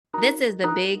This is the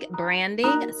Big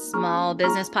Branding Small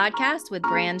Business Podcast with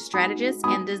brand strategist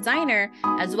and designer,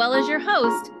 as well as your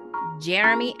host,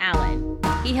 Jeremy Allen.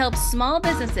 He helps small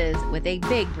businesses with a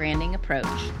big branding approach.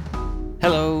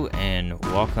 Hello and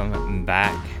welcome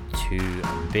back to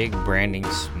Big Branding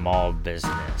Small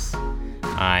Business.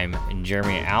 I'm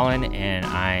Jeremy Allen and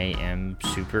I am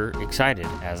super excited,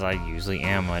 as I usually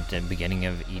am at the beginning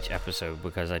of each episode,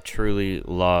 because I truly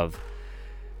love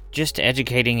just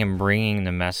educating and bringing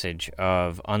the message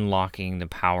of unlocking the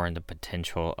power and the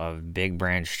potential of big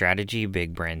brand strategy,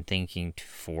 big brand thinking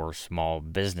for small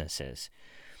businesses.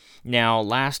 Now,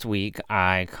 last week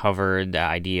I covered the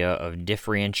idea of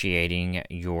differentiating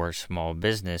your small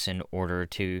business in order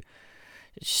to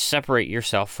separate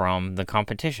yourself from the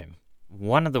competition.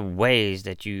 One of the ways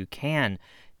that you can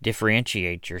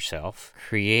differentiate yourself,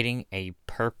 creating a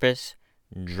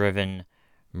purpose-driven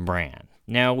brand.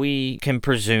 Now, we can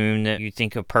presume that you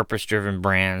think of purpose-driven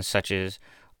brands such as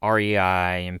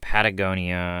REI and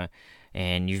Patagonia,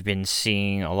 and you've been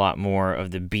seeing a lot more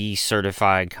of the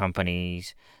B-certified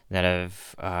companies that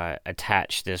have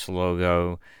attached this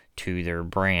logo to their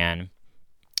brand.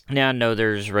 Now, I know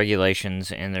there's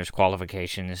regulations and there's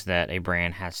qualifications that a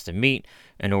brand has to meet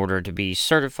in order to be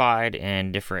certified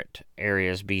in different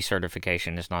areas. B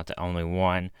certification is not the only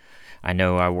one. I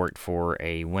know I worked for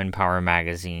a wind power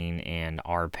magazine, and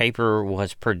our paper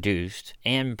was produced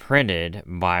and printed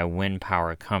by wind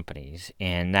power companies,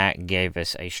 and that gave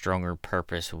us a stronger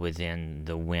purpose within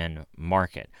the wind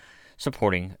market,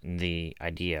 supporting the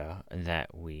idea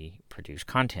that we produce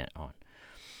content on.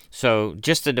 So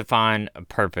just to define a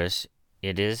purpose,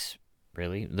 it is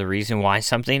really the reason why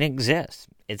something exists.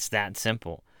 It's that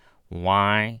simple.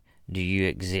 Why do you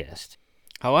exist?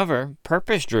 However,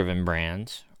 purpose-driven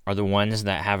brands are the ones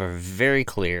that have a very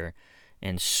clear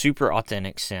and super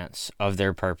authentic sense of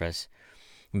their purpose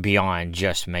beyond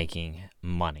just making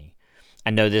money.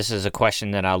 I know this is a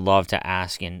question that I love to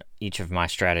ask in each of my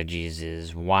strategies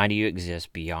is, why do you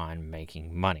exist beyond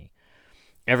making money?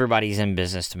 Everybody's in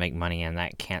business to make money, and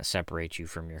that can't separate you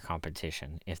from your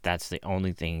competition if that's the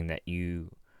only thing that you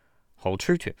hold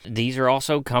true to. These are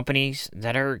also companies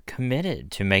that are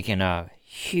committed to making a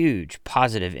huge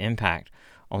positive impact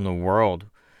on the world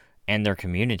and their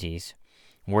communities,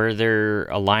 where they're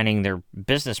aligning their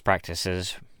business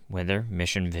practices with their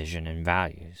mission, vision, and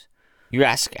values. You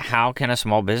ask, how can a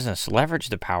small business leverage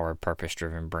the power of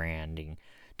purpose-driven branding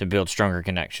to build stronger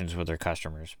connections with their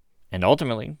customers and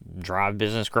ultimately drive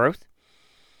business growth?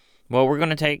 Well, we're going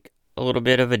to take a little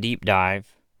bit of a deep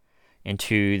dive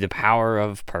into the power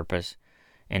of purpose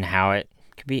and how it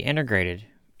can be integrated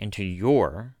into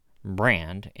your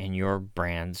brand and your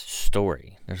brand's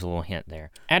story. There's a little hint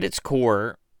there. At its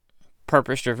core,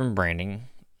 purpose-driven branding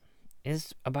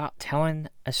is about telling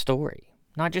a story.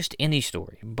 Not just any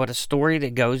story, but a story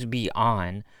that goes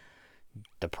beyond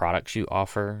the products you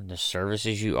offer, the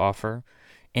services you offer,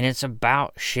 and it's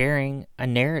about sharing a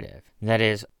narrative that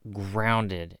is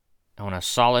grounded on a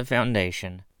solid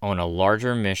foundation, on a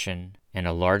larger mission and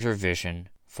a larger vision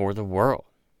for the world.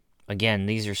 Again,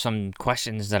 these are some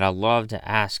questions that I love to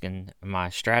ask in my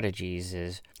strategies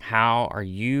is, how are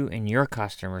you and your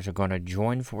customers are going to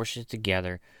join forces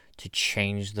together to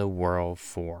change the world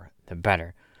for the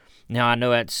better? Now, I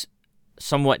know that's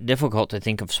somewhat difficult to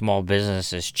think of small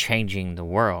businesses changing the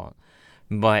world,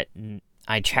 but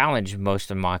I challenge most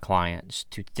of my clients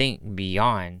to think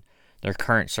beyond their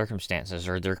current circumstances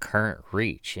or their current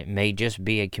reach. It may just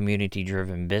be a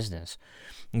community-driven business,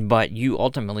 but you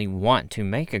ultimately want to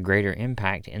make a greater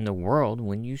impact in the world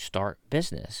when you start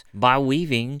business. By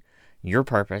weaving your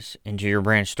purpose into your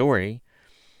brand story,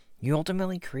 you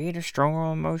ultimately create a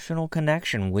stronger emotional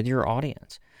connection with your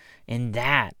audience. And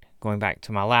that, going back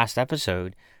to my last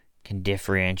episode, can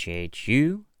differentiate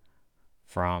you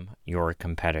from your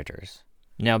competitors.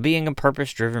 Now, being a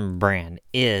purpose-driven brand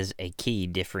is a key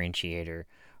differentiator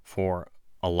for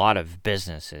a lot of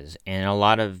businesses, and a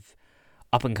lot of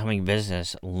up-and-coming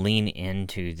business lean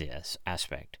into this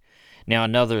aspect. Now,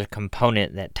 another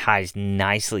component that ties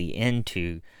nicely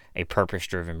into a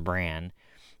purpose-driven brand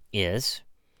is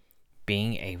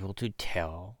being able to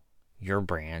tell your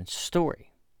brand's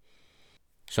story.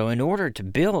 So in order to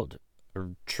build a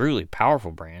truly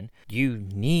powerful brand, you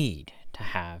need to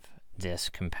have this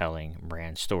compelling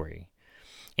brand story.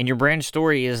 And your brand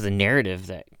story is the narrative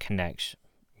that connects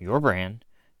your brand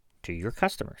to your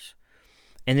customers,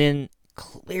 and then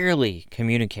clearly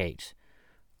communicates,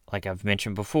 like I've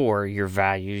mentioned before, your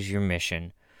values, your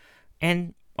mission,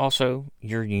 and also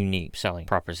your unique selling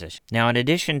proposition. Now, in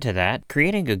addition to that,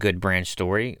 creating a good brand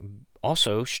story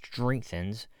also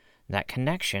strengthens that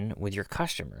connection with your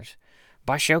customers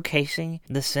by showcasing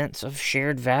the sense of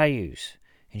shared values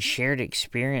and shared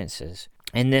experiences.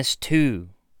 And this too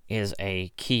is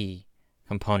a key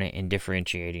component in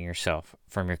differentiating yourself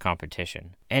from your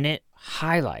competition. And it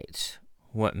highlights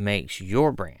what makes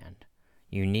your brand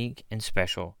unique and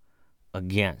special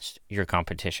against your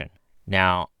competition.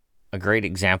 Now, a great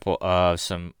example of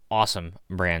some awesome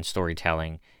brand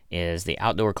storytelling is the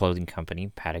outdoor clothing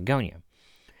company Patagonia.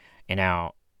 And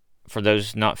now, for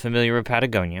those not familiar with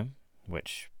Patagonia,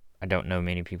 which I don't know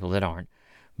many people that aren't,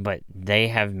 but they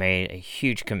have made a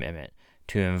huge commitment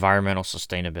to environmental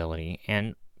sustainability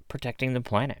and protecting the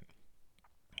planet.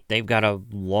 They've got a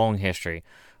long history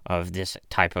of this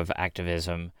type of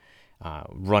activism,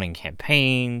 running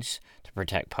campaigns to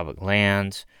protect public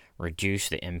lands, reduce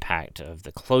the impact of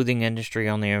the clothing industry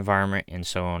on the environment, and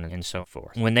so on and so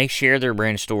forth. When they share their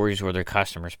brand stories with their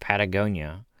customers,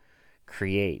 Patagonia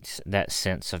creates that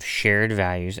sense of shared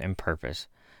values and purpose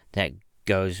that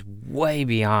goes way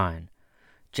beyond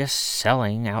just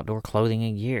selling outdoor clothing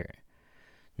and gear.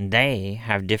 They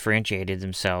have differentiated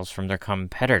themselves from their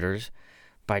competitors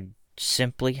by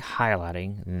simply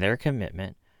highlighting their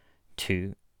commitment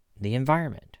to the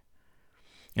environment.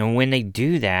 And when they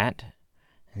do that,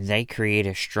 they create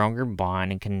a stronger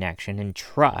bond and connection and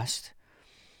trust,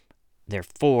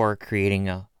 therefore creating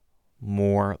a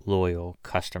more loyal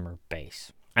customer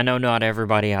base. I know not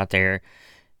everybody out there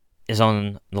is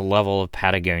on the level of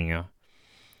Patagonia,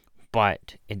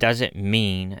 but it doesn't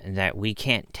mean that we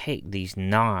can't take these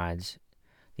nods,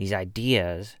 these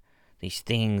ideas, these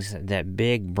things that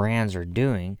big brands are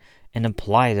doing and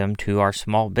apply them to our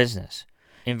small business.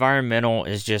 Environmental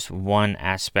is just one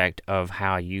aspect of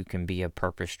how you can be a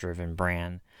purpose-driven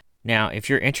brand. Now, if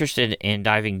you're interested in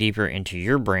diving deeper into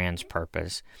your brand's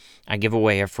purpose, I give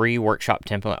away a free workshop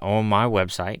template on my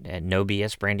website at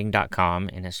nobsbranding.com,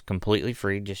 and it's completely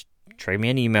free. Just trade me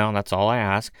an email, that's all I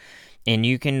ask. And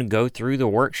you can go through the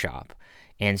workshop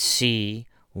and see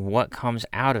what comes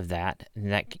out of that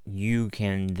you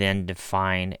can then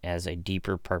define as a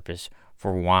deeper purpose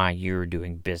for why you're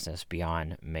doing business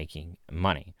beyond making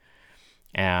money.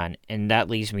 And that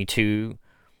leads me to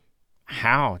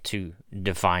how to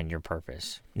define your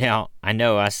purpose. Now, I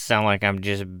know I sound like I'm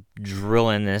just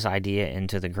drilling this idea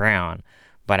into the ground,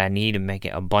 but I need to make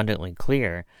it abundantly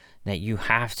clear that you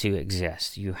have to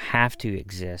exist. You have to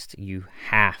exist. You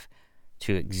have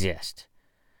to exist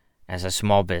as a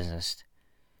small business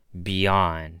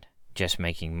beyond just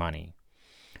making money.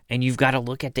 And you've got to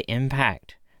look at the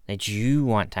impact that you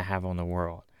want to have on the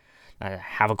world. I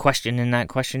have a question in that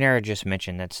questionnaire I just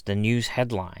mentioned. That's the news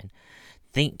headline.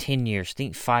 Think 10 years,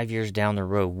 think 5 years down the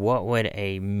road. What would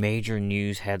a major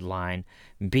news headline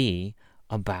be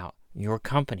about your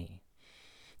company?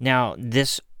 Now,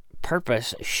 this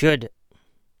purpose should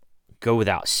go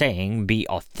without saying, be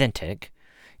authentic.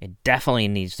 It definitely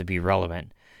needs to be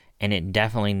relevant, and it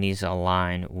definitely needs to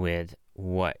align with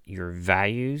what your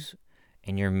values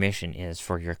and your mission is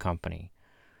for your company.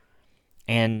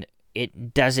 And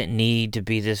it doesn't need to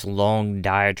be this long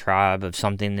diatribe of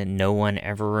something that no one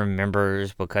ever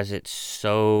remembers because it's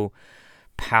so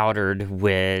powdered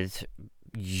with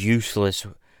useless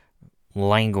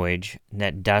language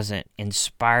that doesn't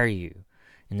inspire you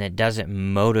and that doesn't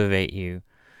motivate you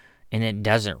and it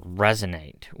doesn't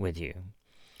resonate with you.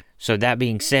 So that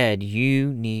being said,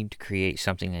 you need to create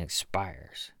something that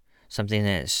inspires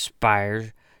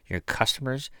your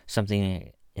customers, something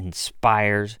that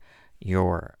inspires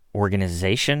your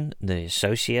organization, the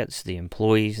associates, the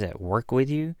employees that work with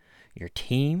you, your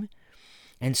team,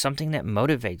 and something that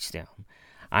motivates them.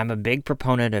 I'm a big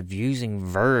proponent of using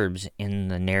verbs in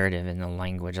the narrative, in the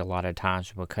language a lot of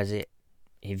times because it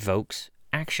evokes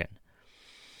action.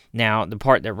 Now, the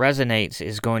part that resonates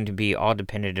is going to be all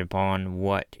dependent upon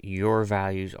what your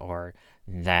values are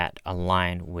that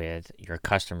align with your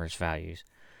customers' values.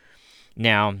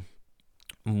 Now,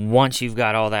 once you've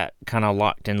got all that kind of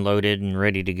locked and loaded and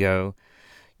ready to go,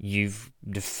 you've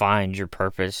defined your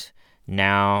purpose.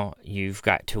 Now you've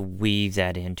got to weave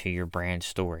that into your brand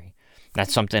story.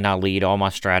 That's something I lead all my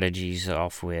strategies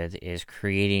off with, is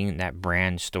creating that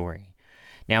brand story.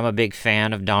 Now, I'm a big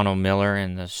fan of Donald Miller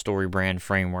and the story brand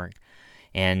framework,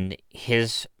 and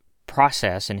his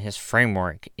process and his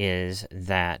framework is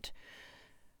that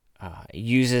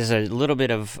uses a little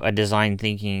bit of a design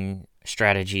thinking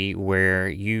strategy where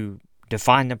you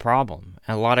define the problem.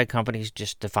 A lot of companies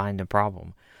just define the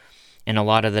problem. In a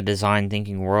lot of the design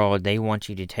thinking world, they want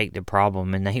you to take the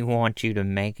problem and they want you to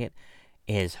make it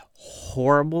as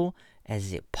horrible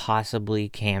as it possibly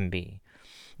can be.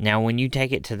 Now, when you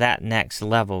take it to that next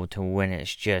level, to when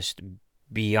it's just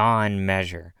beyond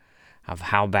measure of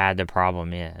how bad the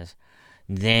problem is,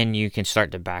 then you can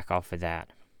start to back off of that.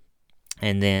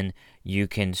 And then you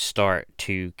can start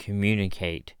to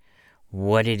communicate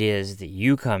what it is that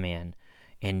you come in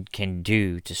and can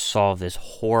do to solve this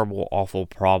horrible, awful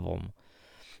problem.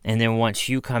 And then once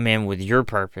you come in with your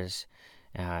purpose,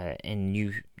 and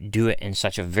you do it in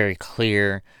such a very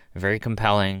clear, very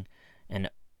compelling, and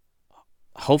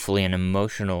hopefully an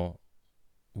emotional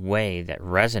way that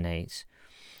resonates,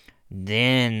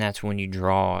 then that's when you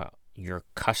draw your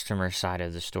customer side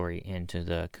of the story into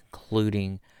the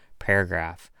concluding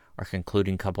paragraph or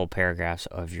concluding couple paragraphs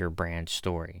of your brand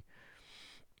story.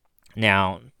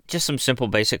 Now, just some simple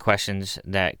basic questions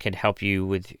that could help you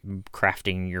with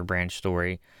crafting your brand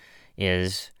story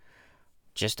is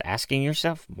just asking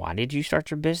yourself, why did you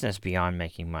start your business beyond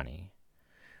making money?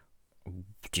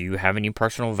 Do you have any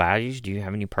personal values? Do you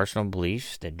have any personal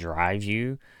beliefs that drive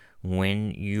you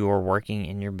when you are working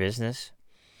in your business?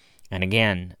 And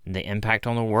again, the impact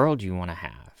on the world you want to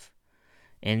have.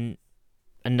 And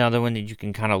another one that you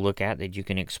can kind of look at, that you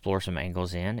can explore some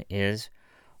angles in, is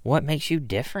what makes you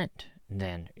different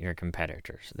than your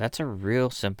competitors. That's a real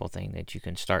simple thing that you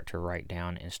can start to write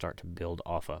down and start to build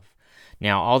off of.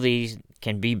 Now, all these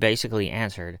can be basically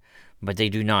answered, but they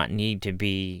do not need to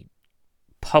be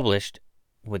published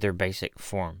with their basic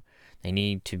form. They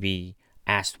need to be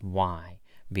asked why,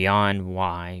 beyond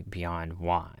why,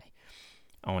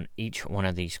 on each one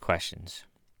of these questions.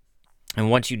 And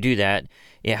once you do that,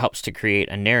 it helps to create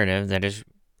a narrative that is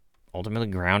ultimately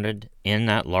grounded in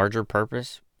that larger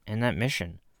purpose and that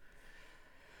mission.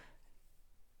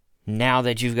 Now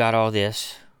that you've got all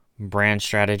this brand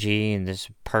strategy and this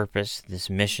purpose, this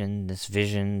mission, this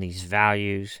vision, these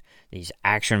values, these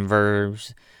action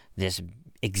verbs, this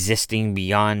existing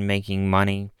beyond making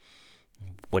money,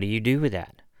 what do you do with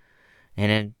that?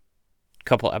 And a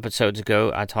couple episodes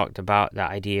ago, I talked about the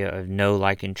idea of know,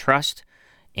 like, and trust,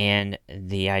 and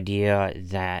the idea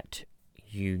that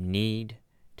you need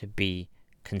to be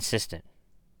consistent.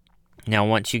 Now,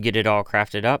 once you get it all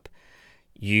crafted up,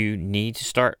 you need to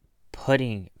start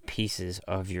putting pieces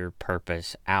of your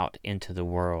purpose out into the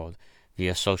world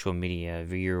via social media,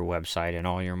 via your website, and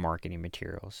all your marketing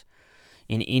materials,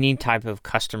 in any type of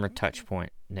customer touch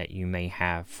point that you may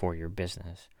have for your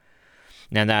business.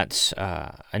 Now, that's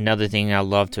another thing I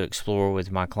love to explore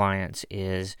with my clients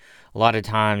is a lot of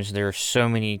times there are so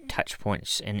many touch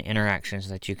points and interactions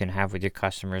that you can have with your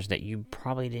customers that you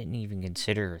probably didn't even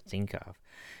consider or think of.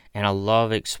 And I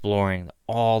love exploring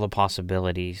all the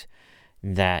possibilities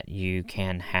that you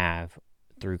can have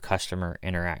through customer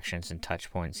interactions and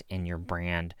touch points in your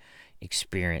brand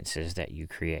experiences that you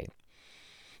create.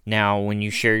 Now, when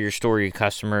you share your story with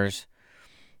customers,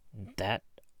 that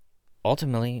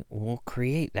ultimately will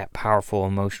create that powerful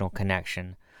emotional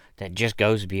connection that just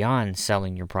goes beyond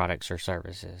selling your products or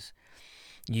services.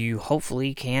 You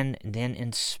hopefully can then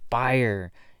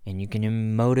inspire and you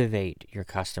can motivate your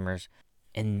customers,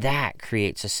 and that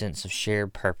creates a sense of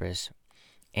shared purpose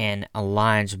and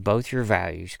aligns both your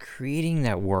values, creating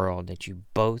that world that you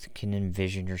both can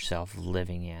envision yourself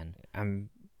living in. I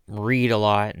read a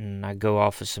lot and I go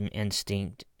off of some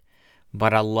instinct,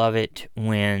 but I love it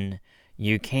when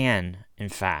you can, in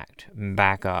fact,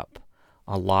 back up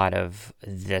a lot of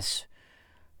this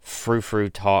frou-frou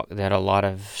talk that a lot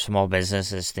of small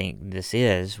businesses think this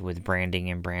is with branding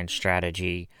and brand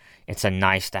strategy. It's a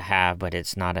nice to have, but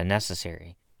it's not a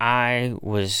necessary. I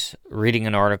was reading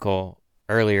an article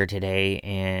earlier today,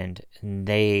 and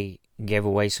they gave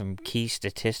away some key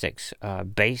statistics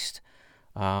based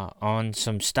on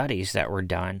some studies that were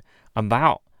done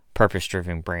about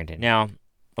purpose-driven branding. Now,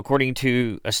 according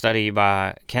to a study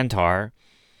by Kantar,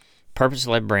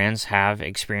 purpose-led brands have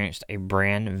experienced a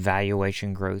brand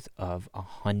valuation growth of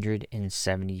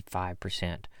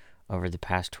 175% over the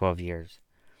past 12 years.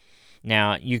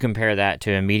 Now, you compare that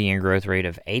to a median growth rate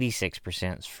of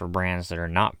 86% for brands that are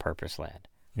not purpose-led.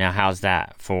 Now, how's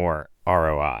that for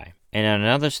ROI? And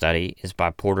another study is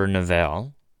by Porter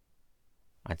Novell.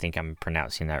 I think I'm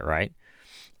pronouncing that right.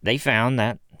 They found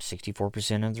that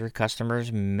 64% of their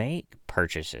customers make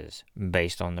purchases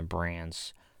based on the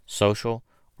brand's social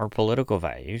or political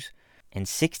values, and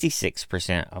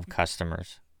 66% of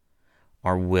customers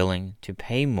are willing to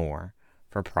pay more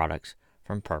for products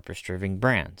from purpose-driven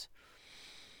brands.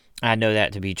 I know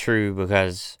that to be true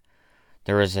because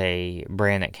there was a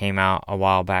brand that came out a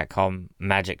while back called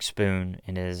Magic Spoon,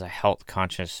 and it is a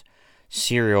health-conscious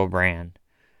cereal brand.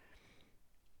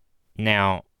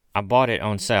 Now, I bought it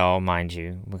on sale, mind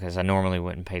you, because I normally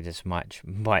wouldn't pay this much,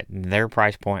 but their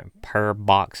price point per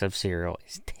box of cereal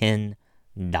is $10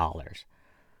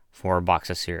 for a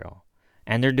box of cereal,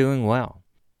 and they're doing well.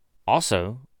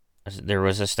 Also, there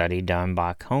was a study done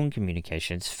by Cone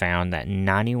Communications found that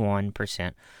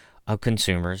 91% of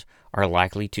consumers are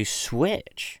likely to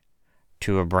switch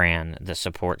to a brand that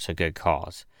supports a good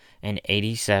cause, and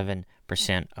 87%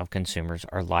 of consumers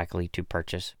are likely to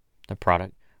purchase the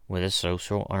product with a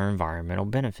social or environmental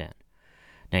benefit.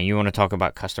 Now, you want to talk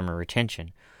about customer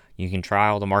retention. You can try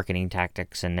all the marketing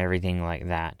tactics and everything like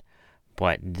that,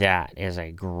 but that is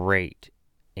a great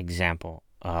example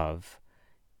of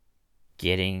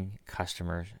getting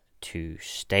customers to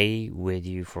stay with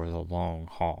you for the long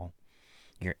haul.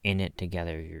 You're in it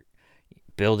together. You're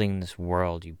building this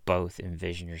world you both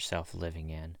envision yourself living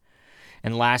in.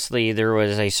 And lastly, there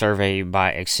was a survey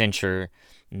by Accenture.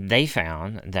 They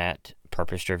found that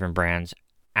purpose-driven brands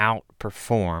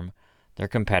outperform their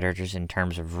competitors in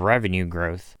terms of revenue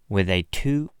growth with a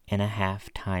 2.5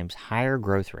 times higher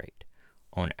growth rate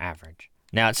on average.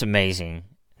 Now, it's amazing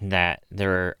that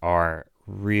there are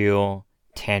real,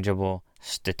 tangible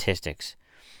statistics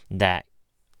that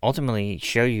ultimately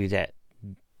show you that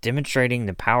demonstrating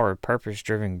the power of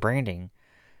purpose-driven branding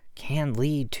can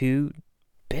lead to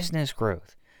business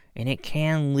growth, and it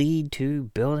can lead to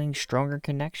building stronger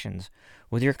connections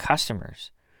with your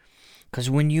customers. Because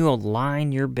when you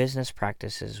align your business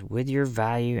practices with your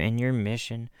value and your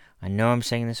mission, I know I'm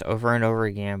saying this over and over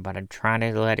again, but I'm trying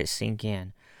to let it sink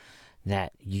in,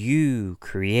 that you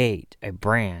create a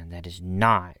brand that is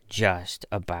not just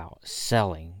about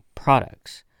selling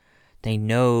products. They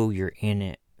know you're in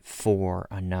it for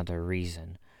another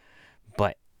reason,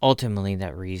 but ultimately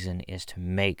that reason is to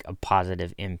make a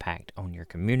positive impact on your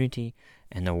community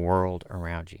and the world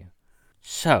around you.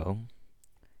 So,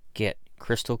 get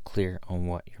crystal clear on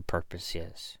what your purpose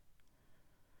is.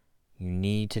 You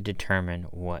need to determine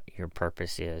what your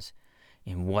purpose is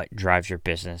and what drives your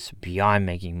business beyond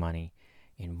making money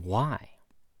and why.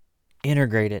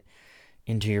 Integrate it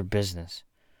into your business.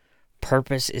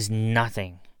 Purpose is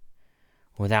nothing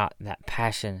without that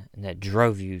passion that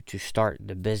drove you to start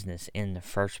the business in the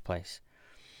first place.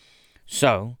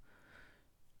 So,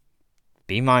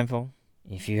 be mindful.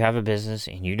 If you have a business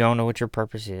and you don't know what your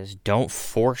purpose is, don't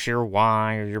force your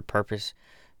why or your purpose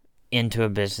into a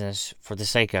business for the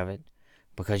sake of it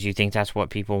because you think that's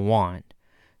what people want.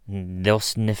 They'll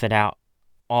sniff it out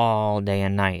all day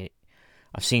and night.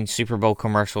 I've seen Super Bowl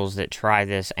commercials that try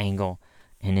this angle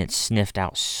and it's sniffed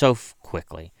out so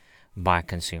quickly by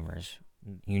consumers.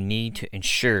 You need to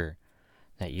ensure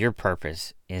that your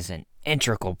purpose is an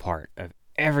integral part of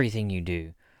everything you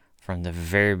do from the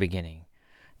very beginning,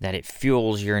 that it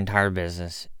fuels your entire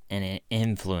business and it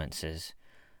influences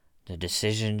the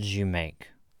decisions you make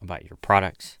about your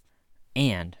products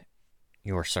and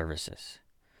your services.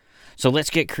 So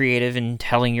let's get creative in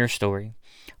telling your story.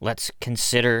 Let's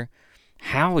consider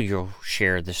how you'll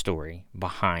share the story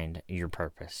behind your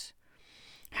purpose.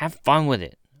 Have fun with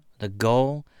it. The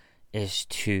goal is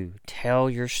to tell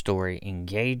your story,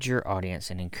 engage your audience,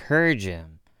 and encourage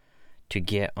them to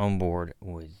get on board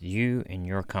with you and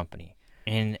your company.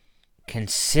 And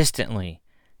consistently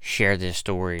share this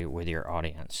story with your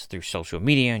audience through social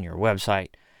media and your website.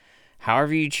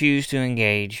 However you choose to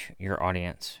engage your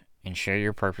audience and share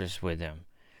your purpose with them,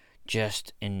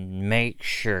 just and make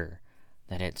sure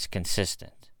that it's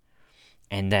consistent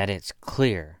and that it's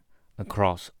clear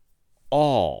across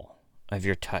all of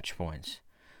your touch points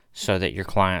so that your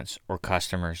clients or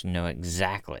customers know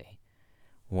exactly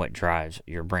what drives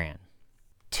your brand.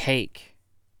 Take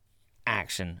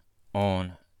action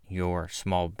on your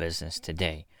small business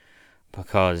today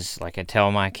because, like I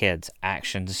tell my kids,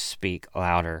 actions speak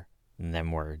louder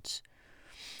than words.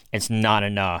 It's not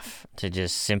enough to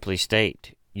just simply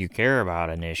state you care about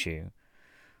an issue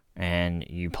and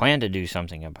you plan to do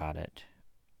something about it,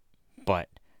 but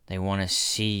they want to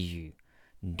see you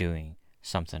doing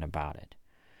something about it.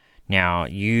 Now,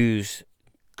 use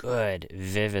good,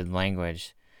 vivid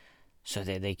language so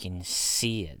that they can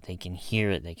see it, they can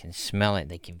hear it, they can smell it,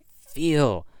 they can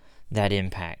feel that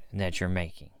impact that you're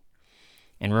making.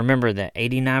 And remember that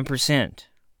 89%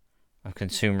 of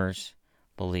consumers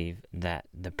believe that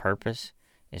the purpose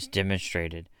is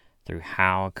demonstrated through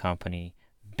how a company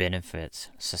benefits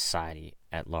society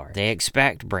at large. They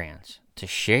expect brands to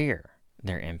share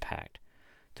their impact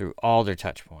through all their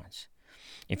touch points.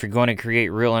 If you're going to create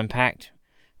real impact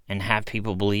and have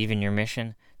people believe in your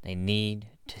mission, they need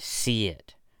to see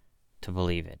it to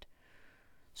believe it.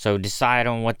 So decide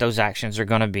on what those actions are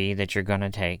going to be that you're going to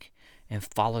take and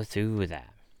follow through with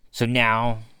that. So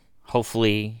now,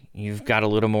 hopefully, you've got a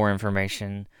little more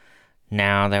information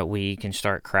now that we can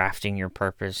start crafting your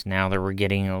purpose, now that we're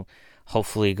getting,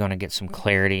 hopefully going to get some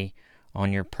clarity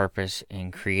on your purpose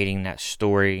and creating that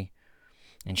story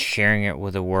and sharing it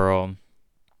with the world.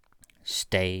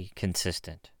 stay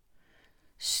consistent.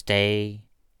 Stay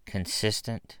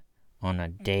consistent on a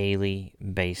daily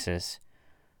basis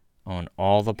on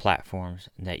all the platforms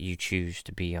that you choose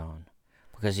to be on.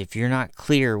 Because if you're not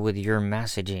clear with your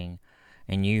messaging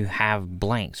and you have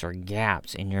blanks or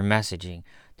gaps in your messaging,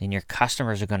 then your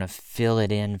customers are going to fill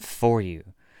it in for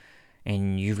you.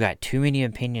 And you've got too many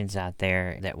opinions out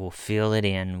there that will fill it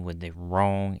in with the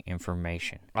wrong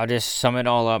information. I'll just sum it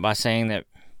all up by saying that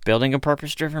building a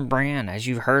purpose-driven brand, as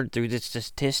you've heard through the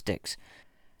statistics.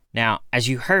 Now, as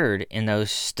you heard in those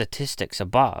statistics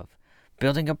above,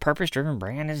 building a purpose-driven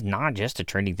brand is not just a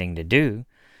trendy thing to do.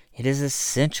 It is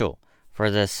essential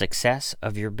for the success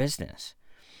of your business.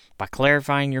 By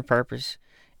clarifying your purpose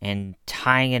and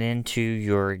tying it into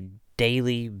your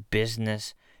daily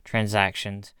business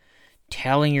transactions,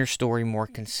 telling your story more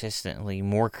consistently,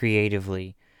 more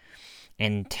creatively,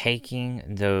 and taking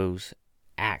those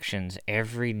actions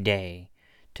every day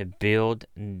to build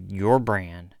your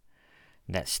brand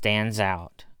that stands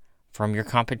out from your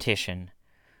competition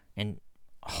and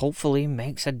hopefully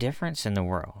makes a difference in the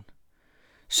world.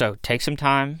 So take some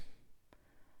time,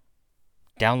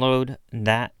 download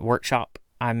that workshop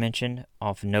I mentioned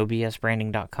off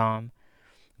nobsbranding.com.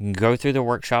 Go through the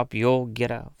workshop. You'll get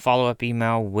a follow-up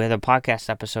email with a podcast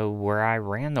episode where I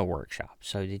ran the workshop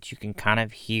so that you can kind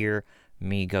of hear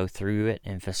me go through it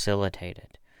and facilitate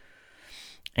it.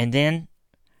 And then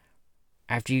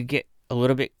after you get a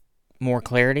little bit more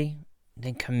clarity,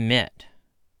 then commit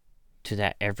to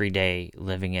that everyday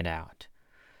living it out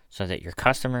so that your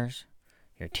customers,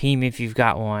 your team if you've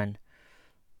got one,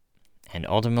 and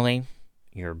ultimately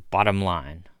your bottom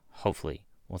line hopefully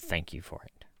will thank you for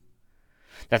it.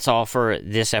 That's all for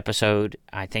this episode.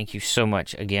 I thank you so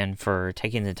much again for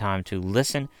taking the time to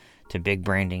listen to Big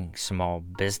Branding Small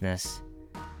Business.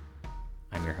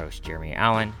 I'm your host, Jeremy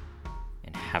Allen,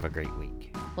 and have a great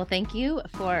week. Well, thank you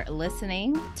for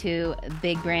listening to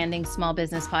Big Branding Small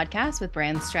Business Podcast with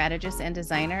brand strategist and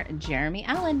designer Jeremy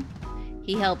Allen.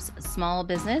 He helps small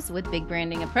business with big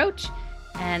branding approach.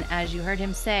 And as you heard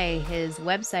him say, his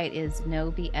website is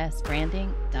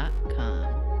nobsbranding.com.